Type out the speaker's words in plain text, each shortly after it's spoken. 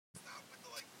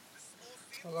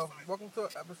Hello, welcome to an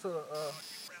episode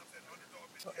of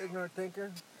Ignorant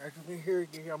Thinking. As you can hear,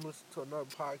 I'm listening to another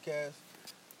podcast.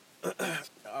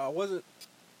 I wasn't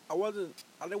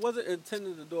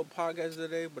intending to do a podcast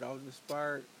today, but I was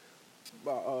inspired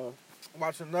by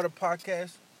watching another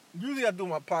podcast. Usually, I do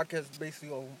my podcast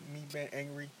basically on me being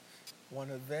angry,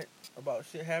 one event about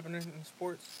shit happening in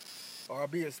sports, or I'll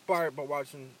be inspired by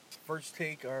watching First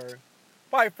Take or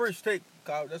probably First Take.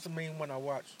 God, that's the main one I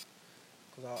watch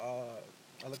because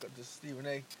I look up to Stephen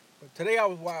A. But today I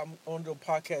was on the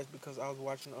podcast because I was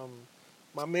watching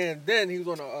my man Den. He was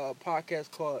on a podcast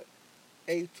called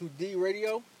A2D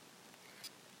Radio,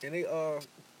 and it's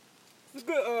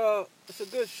a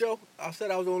good show. I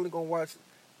said I was only gonna watch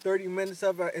 30 minutes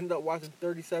of it. I ended up watching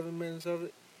 37 minutes of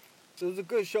it. So it was a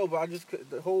good show, but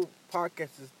the whole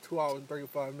podcast is 2 hours and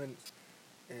 35 minutes.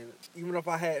 And even if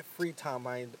I had free time,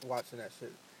 I ain't watching that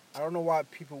shit. I don't know why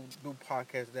people do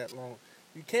podcasts that long.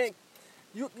 You can't.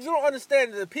 You don't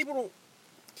understand that people,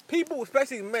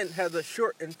 especially men, have a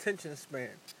short attention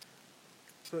span.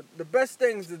 So the best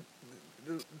thing is to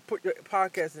put your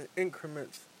podcast in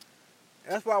increments.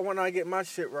 That's why when I get my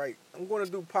shit right, I'm going to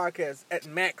do podcasts at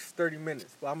max 30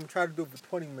 minutes. But I'm going to try to do it for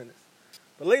 20 minutes.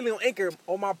 But lately on Anchor,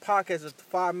 all my podcasts is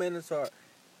 5 minutes, or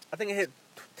I think I hit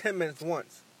 10 minutes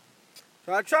once.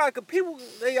 So I try, because people,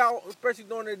 they out, especially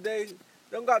during their day,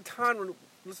 they don't got time to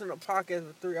listen to podcasts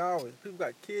for 3 hours. People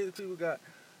got kids, people got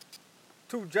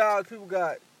 2 jobs, people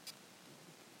got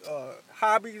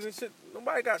hobbies and shit.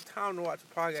 Nobody got time to watch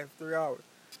a podcast for 3 hours.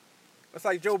 It's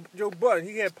like Joe Budden.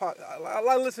 He had I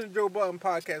like listening to Joe Budden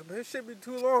podcast, but his shit be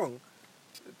too long.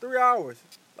 3 hours.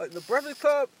 Like the Breakfast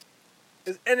Club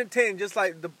is entertaining, just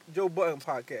like the Joe Budden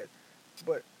podcast.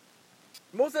 But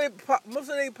most of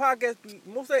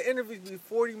their interviews be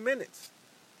 40 minutes,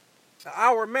 an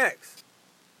hour max.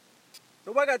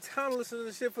 Nobody got time to listen to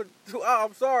this shit for 2 hours.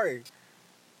 I'm sorry.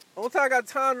 Only time I got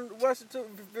time to watch it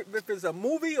if it's a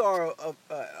movie or an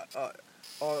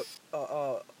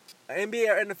NBA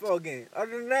or NFL game.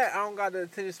 Other than that, I don't got the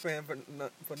attention span for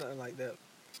nothing like that.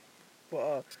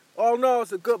 But all in all,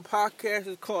 it's a good podcast.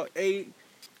 It's called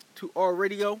A2R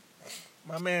Radio.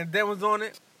 My man Den was on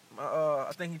it.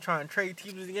 I think he's trying to trade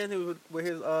teams again with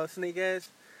his snake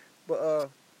ass. But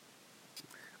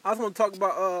I was going to talk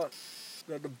about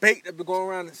the debate that's been going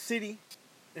around the city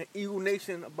and Eagle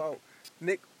Nation about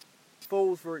Nick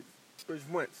Foles versus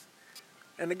Wentz.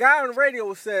 And the guy on the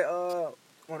radio said, on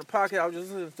the podcast I was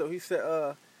just listening to, he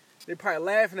said they probably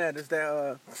laughing at us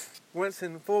that Wentz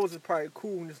and Foles is probably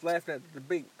cool and just laughing at the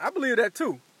debate. I believe that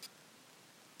too.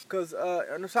 Because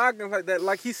on the talking like that,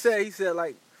 like he said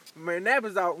like, McNabb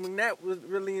was out. McNabb was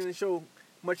really didn't show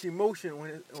much emotion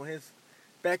when his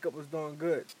backup was doing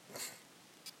good.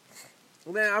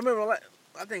 And then I remember,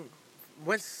 I think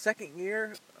Wentz's second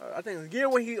year, I think the year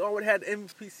when he already had the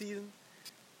MVP season,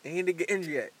 and he didn't get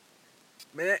injured yet.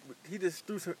 Man, he just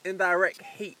threw some indirect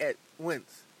hate at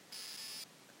Wentz.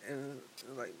 And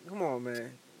like, come on, man.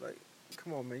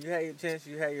 You had your chance,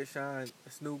 you had your shine.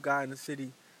 This new guy in the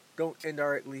city, don't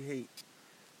indirectly hate.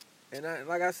 And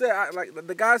like I said,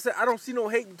 the guy said, I don't see no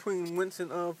hate between Wentz and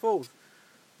Foles.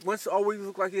 Wentz always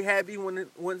looked like he happy when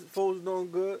Foles was doing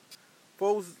good.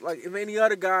 Foles, like if any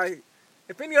other guy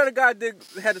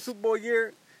had a Super Bowl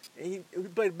year and he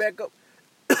played backup,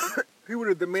 he would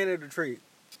have demanded a trade.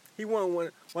 He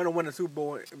want to win a Super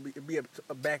Bowl and be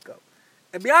a backup.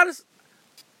 And be honest,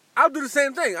 I'll do the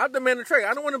same thing. I'll demand a trade.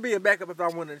 I don't want to be a backup if I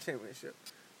win a championship.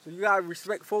 So you gotta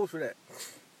respect Foles for that.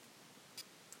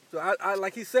 So I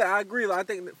like he said, I agree. I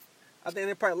think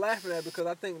they're probably laughing at it because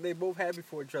I think they both happy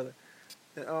for each other.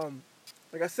 And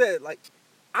like I said, like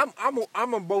I'm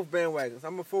on both bandwagons.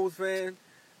 I'm a Foles fan.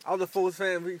 I was a Foles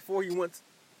fan before he went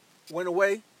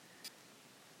away.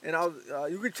 And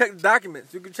you can check the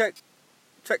documents. You can check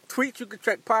tweets. You can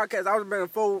check podcasts. I was been a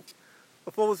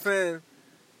Foles fan.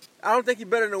 I don't think he's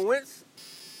better than Wentz.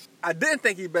 I didn't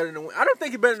think he's better than Wentz. I don't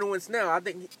think he's better than Wentz now. I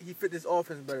think he fit this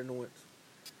offense better than Wentz.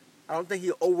 I don't think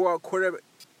he's overall quarterback.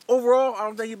 Overall, I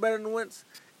don't think he's better than Wentz.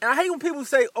 And I hate when people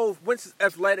say, "Oh, Wentz is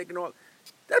athletic and all."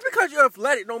 That's because you're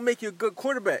athletic don't make you a good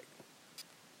quarterback.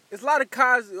 There's a lot of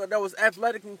guys that was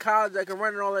athletic in college that can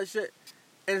run and all that shit,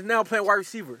 and is now playing wide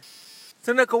receiver.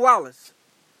 Seneca Wallace.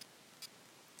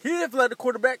 He's an athletic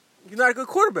quarterback. He's not a good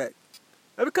quarterback.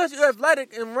 And because you're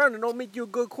athletic and running don't make you a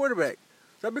good quarterback.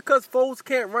 So because Foles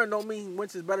can't run don't mean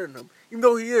Wentz is better than him, even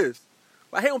though he is.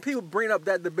 I hate when people bring up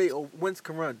that debate of Wentz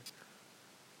can run.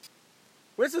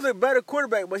 Wentz is a better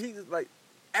quarterback, but he's like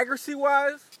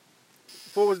accuracy-wise,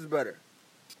 Foles is better.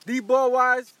 Deep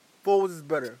ball-wise, Foles is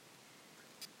better.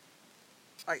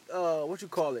 Like what you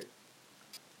call it?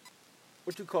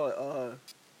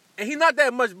 And he's not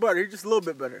that much better. He's just a little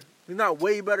bit better. He's not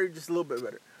way better. He's just a little bit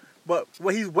better. But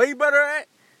what he's way better at,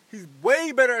 he's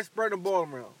way better at spreading the ball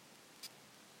around.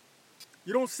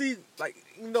 You don't see, like,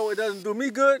 even though it doesn't do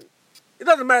me good, it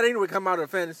doesn't matter anyway come out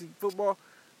of fantasy football.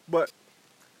 But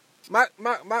my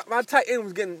tight end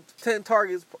was getting 10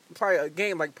 targets probably a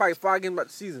game, like probably 5 games about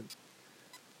the season.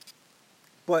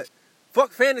 But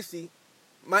fuck fantasy.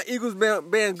 My Eagles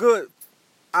being good,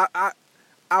 I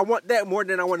want that more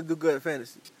than I want to do good at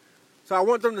fantasy. So I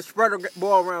want them to spread the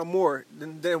ball around more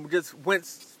than just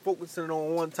Wentz focusing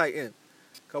on one tight end.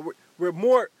 Cause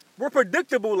we're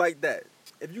predictable like that.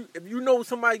 If you know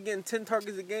somebody getting 10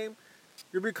 targets a game,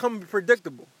 you're becoming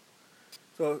predictable.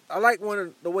 So I like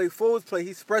the way Foles play.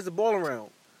 He spreads the ball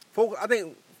around. Foles, I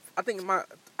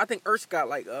think Ertz got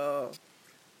like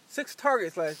 6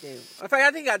 targets last game. In fact,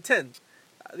 I think he got 10.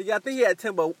 I think he had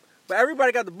 10, but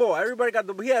everybody got the ball.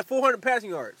 He had 400 passing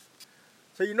yards.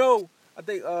 So I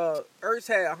think Ertz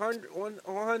had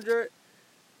 100.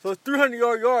 So it's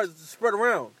 300 yards to spread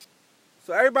around.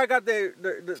 So everybody got their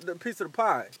piece of the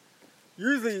pie.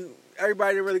 Usually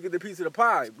everybody didn't really get their piece of the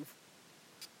pie.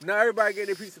 Now everybody get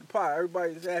their piece of the pie.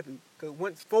 Everybody's happy because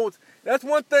Foles. That's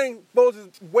one thing. Foles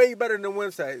is way better than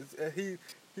Wentz.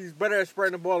 He's better at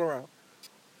spreading the ball around.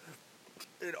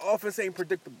 The offense ain't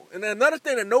predictable. And then another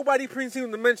thing that nobody seems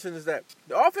to mention is that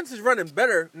the offense is running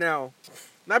better now,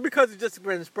 not because it's just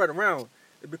been spread around,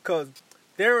 it's because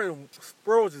Darren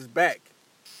Sproles is back.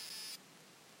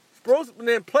 Sproles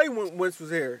didn't play when Wentz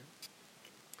was here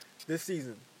this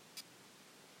season.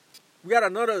 We got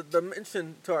another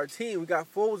dimension to our team. We got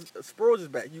Sproles is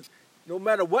back. No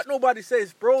matter what nobody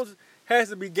says, Sproles has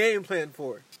to be game planned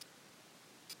for.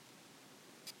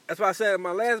 That's why I said in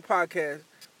my last podcast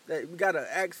that we gotta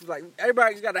ask, like,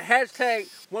 everybody got a hashtag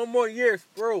 1 more year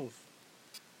Sproles.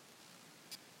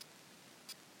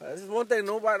 This is one thing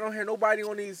I don't hear nobody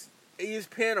on these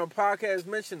ESPN or podcasts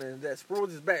mentioning, that Sproles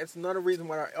is back. It's another reason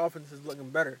why our offense is looking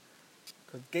better.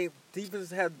 Because defense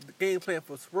has the game plan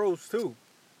for Sproles too.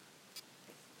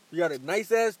 We got a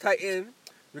nice-ass tight end.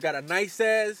 We got a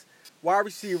nice-ass wide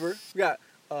receiver. We got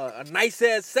a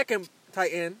nice-ass second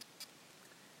tight end.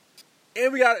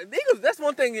 And we got the Eagles. That's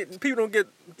one thing that people don't get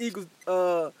Eagles.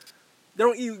 They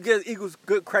don't even give Eagles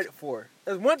good credit for.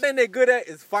 That's one thing they're good at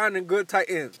is finding good tight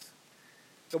ends.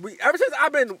 So ever since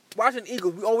I've been watching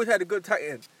Eagles, we always had a good tight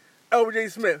end.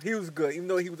 LJ Smith, he was good, even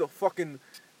though he was a fumble.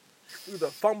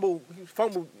 He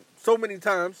fumbled so many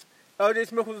times. LJ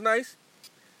Smith was nice.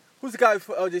 Who's the guy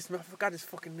for LJ Smith? I forgot his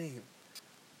fucking name.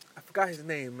 I forgot his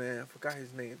name, man.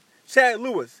 Chad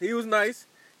Lewis. He was nice.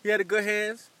 He had good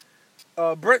hands.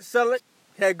 Brent Selleck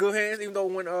had good hands, even though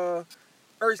when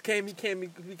Ertz came, he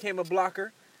became a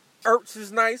blocker. Ertz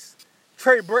is nice.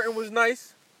 Trey Burton was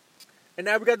nice. And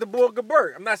now we got the boy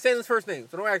Gabert. I'm not saying his first name,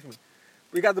 so don't ask me.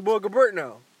 We got the boy Gabert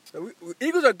now. So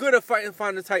Eagles are good at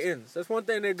finding tight ends. That's one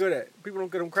thing they're good at. People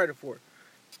don't give them credit for it.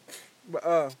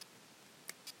 But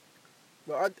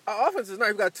our offense is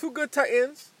nice. We got 2 good tight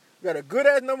ends. We got a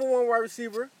good-ass number 1 wide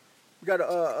receiver. We got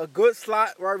a good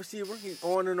slot wide receiver. He's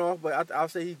on and off, but I'll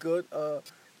say he's good.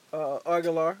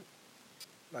 Aguilar.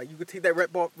 Like, you could take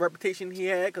that reputation he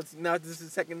had, because now this is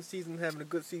his second season having a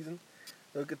good season.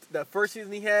 So that first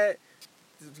season he had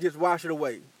just wash it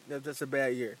away. That's just a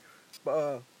bad year.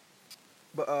 But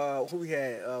who we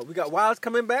had? We got Wilds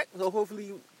coming back, so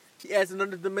hopefully he adds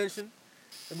another dimension.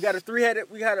 And we got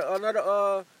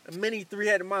another mini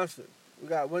 3-headed monster. We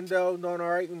got Wendell doing all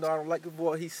right, even though I don't like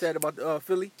what he said about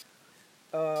Philly.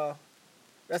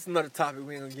 That's another topic.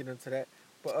 We ain't gonna get into that.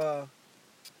 But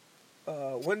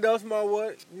Wendell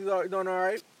Smallwood, he's doing all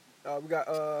right. We got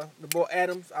the boy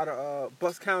Adams out of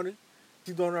Bucks County.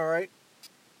 He's doing all right.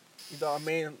 He's our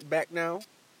man back now.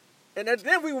 And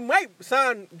then we might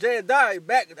sign Jay Adai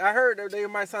back. I heard that they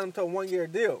might sign him to a 1-year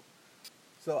deal.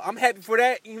 So I'm happy for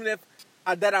that, even if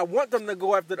I want them to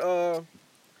go after the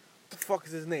fuck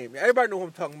is his name? Everybody know who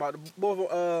I'm talking about. The boy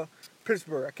from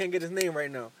Pittsburgh. I can't get his name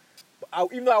right now.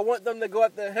 But even though I want them to go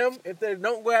after him, if they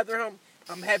don't go after him,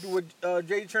 I'm happy with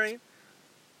J Train.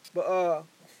 But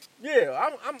yeah,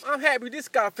 I'm happy. We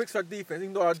just gotta fix our defense.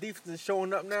 Even though our defense is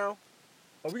showing up now,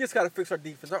 but we just gotta fix our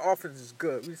defense. Our offense is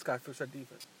good. We just gotta fix our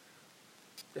defense.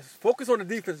 Just focus on the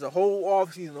defense the whole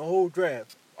offseason, the whole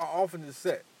draft. Our offense is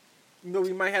set. You know,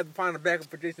 we might have to find a backup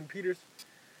for Jason Peters,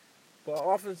 but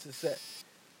our offense is set.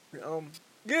 Yeah,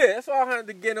 that's all I had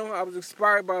to get on. I was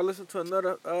inspired by listening to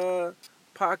another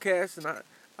podcast, and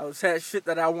I had shit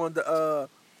that I wanted to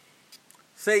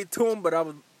say to him, but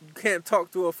you can't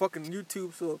talk to a fucking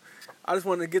YouTube, so I just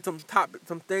wanted to get some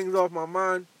things off my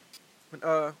mind.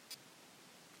 And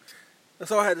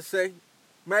that's all I had to say.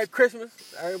 Merry Christmas,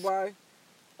 everybody.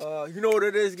 You know what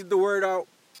it is. Get the word out.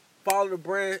 Follow the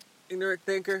brand Ignorant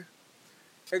Thinker.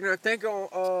 Ignorant Thinker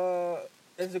on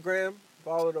Instagram.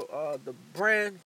 Follow the brand